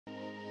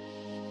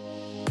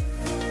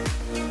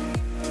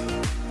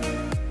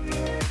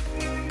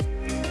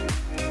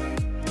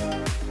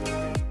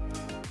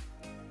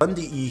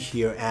E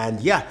here, and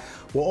yeah,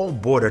 we're all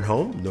bored at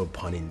home, no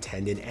pun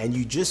intended, and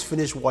you just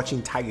finished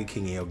watching Tiger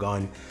King and you're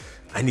gone,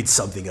 I need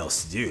something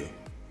else to do.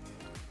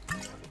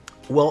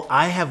 Well,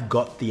 I have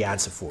got the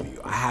answer for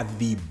you. I have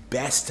the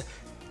best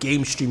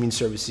game streaming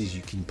services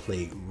you can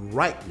play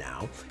right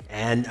now,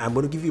 and I'm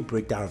going to give you a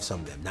breakdown of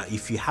some of them. Now,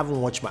 if you haven't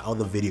watched my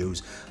other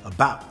videos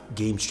about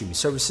game streaming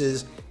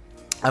services,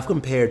 I've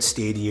compared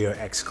Stadia,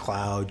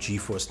 xCloud,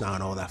 GeForce Now,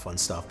 and all that fun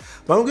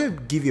stuff. But I'm going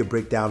to give you a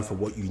breakdown for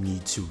what you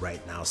need to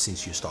right now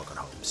since you're stuck at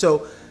home.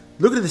 So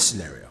look at this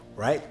scenario,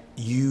 right?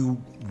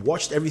 You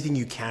watched everything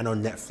you can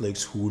on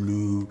Netflix,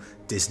 Hulu,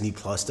 Disney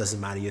Plus, doesn't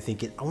matter. You're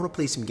thinking, I want to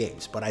play some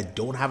games, but I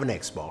don't have an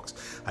Xbox.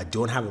 I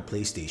don't have a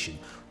PlayStation.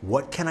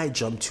 What can I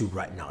jump to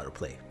right now to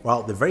play?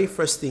 Well, the very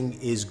first thing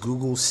is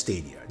Google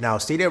Stadia. Now,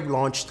 Stadia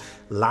launched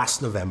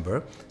last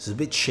November. It's a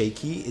bit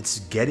shaky. It's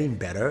getting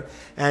better.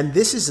 And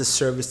this is a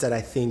service that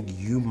I think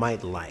you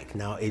might like.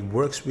 Now, it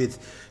works with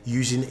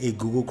using a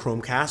Google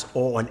Chromecast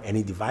or on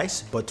any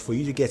device. But for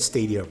you to get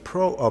Stadia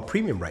Pro or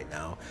Premium right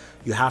now,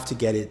 you have to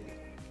get it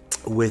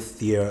with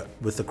the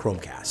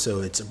Chromecast.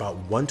 So it's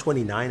about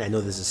 $129. I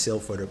know there's a sale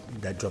for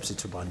that drops it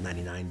to about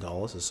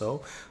 $99 or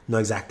so. Not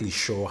exactly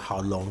sure how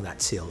long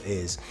that sale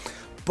is.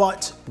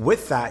 But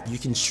with that, you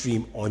can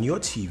stream on your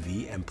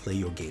TV and play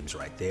your games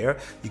right there.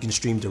 You can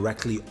stream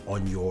directly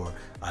on your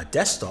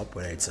desktop,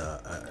 whether it's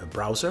a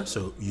browser,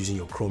 so using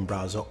your Chrome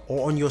browser,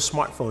 or on your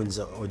smartphones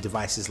or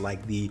devices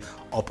like the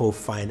Oppo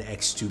Find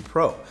X2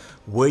 Pro,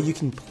 where you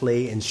can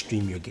play and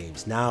stream your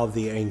games. Now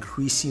they are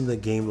increasing the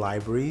game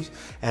libraries,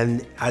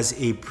 and as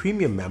a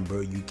premium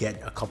member, you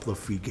get a couple of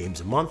free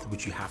games a month,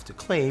 which you have to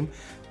claim.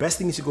 Best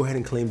thing is to go ahead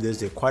and claim this.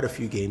 There are quite a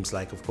few games,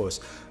 like of course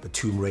the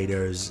Tomb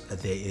Raiders,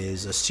 there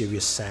is a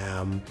Serious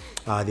Sam,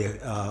 there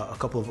are a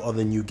couple of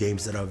other new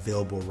games that are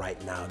available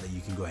right now that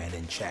you can go ahead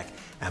and check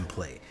and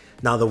play.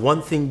 Now, the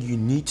one thing you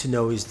need to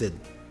know is that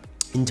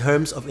in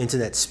terms of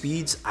internet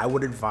speeds, I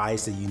would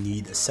advise that you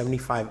need a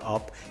 75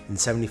 up and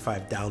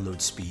 75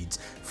 download speeds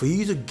for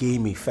you to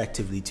game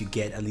effectively to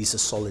get at least a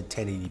solid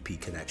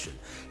 1080p connection.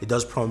 It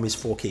does promise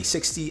 4K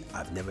 60.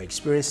 I've never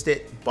experienced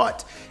it,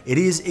 but it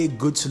is a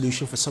good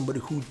solution for somebody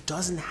who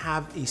doesn't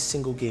have a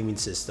single gaming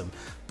system,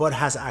 but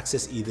has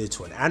access either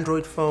to an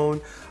Android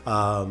phone,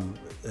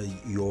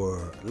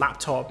 your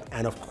laptop,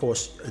 and of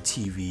course a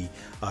TV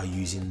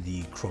using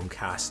the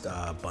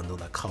Chromecast bundle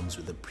that comes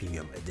with the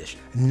premium edition.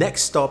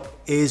 Next up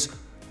is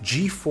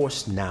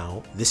GeForce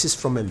Now. This is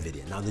from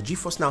Nvidia. Now, the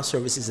GeForce Now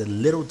service is a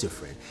little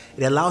different.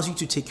 It allows you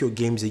to take your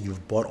games that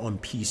you've bought on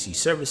PC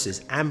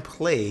services and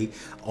play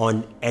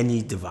on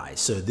any device.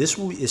 So this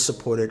is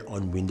supported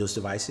on Windows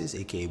devices,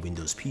 aka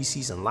Windows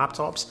PCs and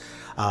laptops,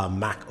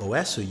 Mac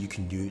OS, so you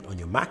can do it on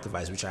your Mac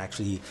device, which I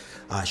actually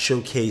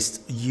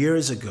showcased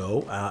years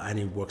ago, and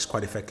it works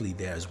quite effectively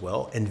there as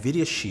well.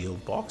 Nvidia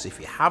Shield box, if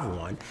you have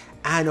one,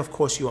 and of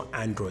course your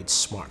Android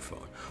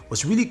smartphone.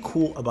 What's really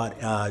cool about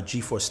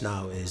GeForce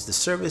Now is the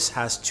service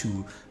has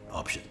two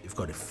options. You've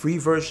got a free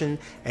version,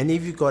 and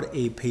if you've got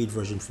a paid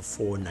version for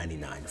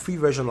 $4.99. The free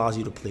version allows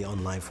you to play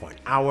online for an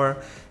hour,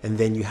 and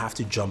then you have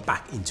to jump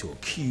back into a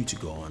queue to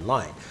go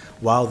online.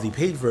 While the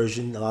paid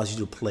version allows you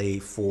to play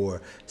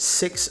for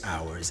 6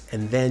 hours,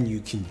 and then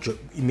you can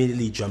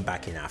immediately jump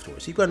back in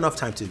afterwards. So you've got enough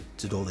time to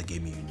do all the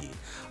gaming you need.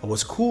 And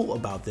what's cool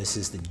about this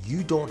is that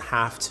you don't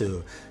have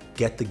to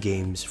get the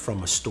games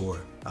from a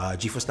store.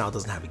 GeForce Now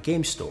doesn't have a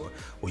game store.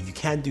 What you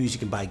can do is you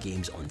can buy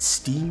games on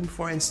Steam,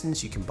 for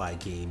instance. You can buy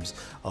games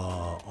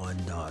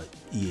on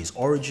EA's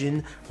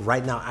Origin.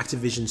 Right now,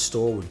 Activision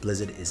Store with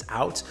Blizzard is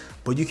out,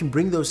 but you can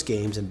bring those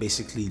games and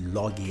basically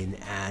log in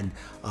and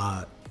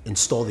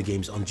install the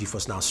games on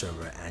GeForce Now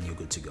server, and you're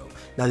good to go.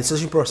 Now, the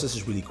installation process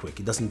is really quick.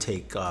 It doesn't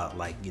take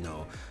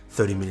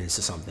 30 minutes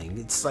or something.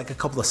 It's like a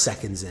couple of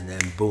seconds, and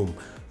then boom,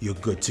 you're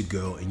good to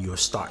go and you'll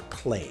start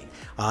playing.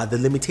 The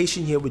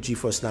limitation here with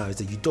GeForce Now is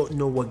that you don't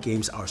know what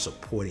games are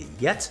supported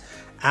yet,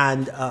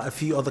 and a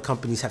few other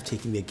companies have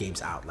taken their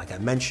games out. Like I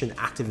mentioned,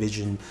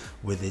 Activision,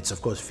 with its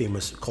of course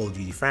famous Call of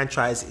Duty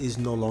franchise, is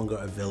no longer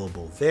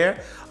available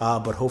there,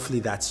 but hopefully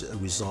that's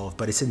resolved.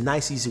 But it's a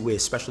nice, easy way,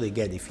 especially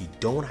again if you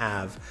don't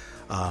have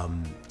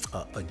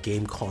a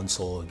game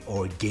console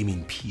or a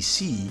gaming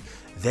PC,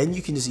 then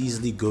you can just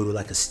easily go to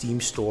like a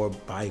Steam store,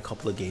 buy a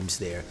couple of games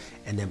there,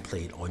 and then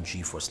play it on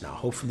GeForce Now.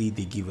 Hopefully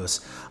they give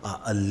us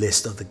a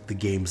list of the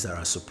games that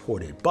are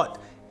supported, but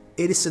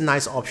it is a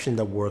nice option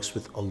that works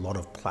with a lot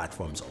of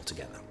platforms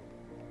altogether.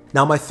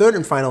 Now, my third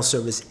and final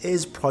service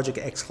is Project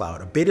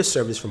xCloud, a beta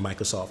service from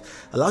Microsoft.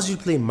 Allows you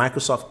to play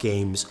Microsoft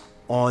games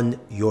on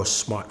your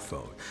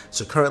smartphone.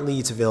 So currently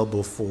it's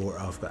available for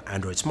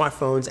Android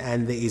smartphones,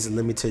 and there is a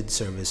limited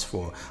service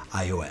for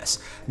iOS.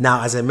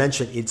 Now, as I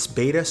mentioned, it's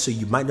beta, so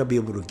you might not be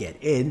able to get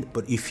in,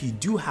 but if you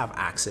do have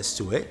access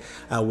to it,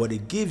 what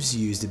it gives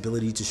you is the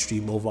ability to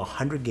stream over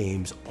 100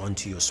 games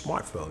onto your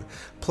smartphone.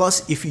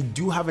 Plus, if you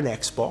do have an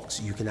Xbox,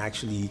 you can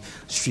actually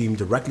stream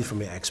directly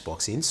from your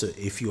Xbox in. So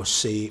if you're,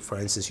 say, for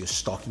instance, you're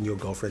stuck in your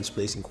girlfriend's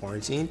place in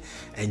quarantine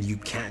and you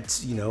can't,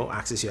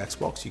 access your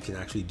Xbox, you can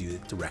actually do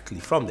it directly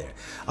from there.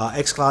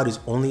 xCloud is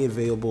only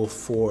available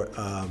for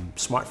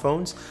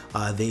smartphones.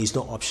 There is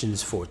no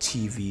options for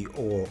TV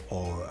or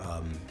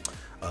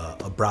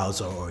a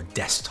browser or a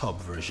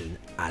desktop version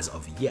as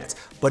of yet,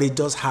 but it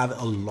does have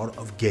a lot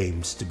of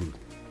games to boot.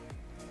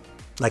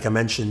 Like I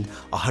mentioned,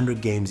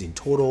 100 games in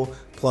total,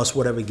 plus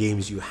whatever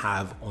games you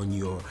have on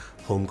your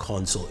home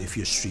console if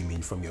you're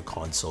streaming from your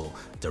console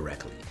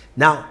directly.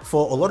 Now,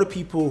 for a lot of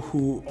people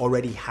who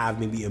already have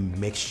maybe a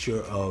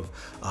mixture of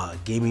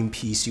gaming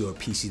PC or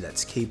PC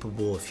that's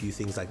capable, a few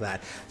things like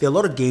that, there are a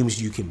lot of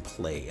games you can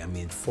play. I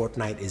mean,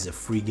 Fortnite is a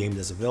free game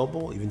that's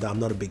available, even though I'm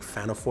not a big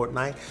fan of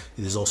Fortnite.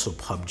 There's also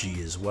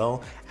PUBG as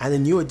well. And the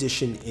new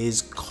addition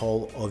is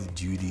Call of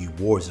Duty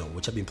Warzone,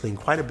 which I've been playing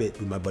quite a bit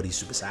with my buddy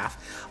Super Saf.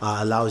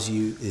 Allows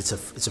you, it's a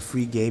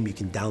free game. You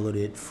can download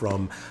it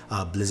from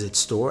Blizzard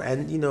store,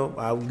 and you know,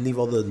 I'll leave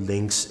all the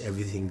links,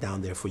 everything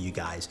down there for you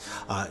guys.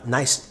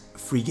 Nice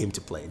free game to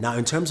play. Now,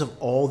 in terms of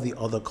all the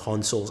other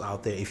consoles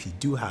out there, if you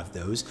do have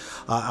those,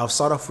 I'll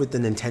start off with the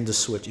Nintendo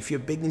Switch. If you're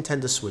a big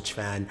Nintendo Switch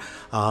fan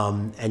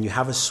and you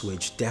have a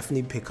Switch,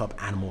 definitely pick up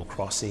Animal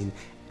Crossing.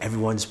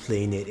 Everyone's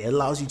playing it. It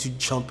allows you to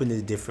jump into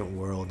a different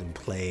world and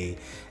play,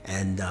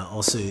 and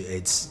also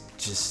it's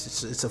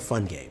a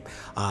fun game.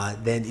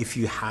 Then if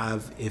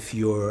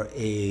you're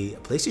a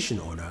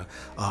PlayStation owner,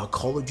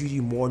 Call of Duty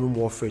Modern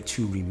Warfare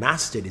 2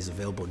 Remastered is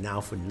available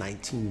now for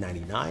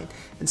 $19.99,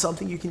 and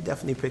something you can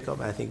definitely pick up.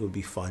 I think it would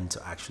be fun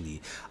to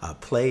actually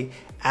play.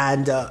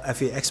 And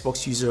if you're an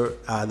Xbox user,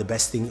 the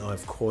best thing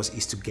of course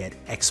is to get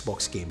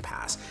Xbox Game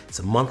Pass. It's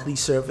a monthly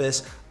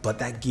service, but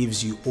that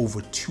gives you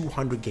over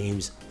 200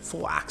 games,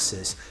 full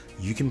access.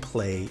 You can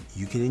play,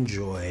 you can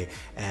enjoy,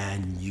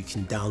 and you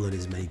can download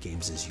as many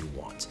games as you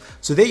want.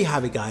 So there you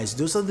have it, guys.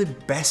 Those are the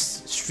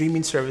best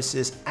streaming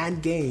services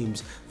and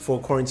games for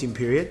quarantine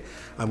period.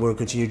 I'm going to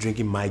continue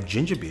drinking my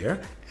ginger beer,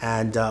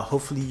 and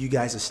hopefully you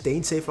guys are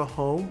staying safe at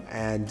home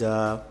and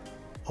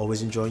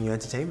always enjoying your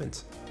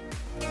entertainment.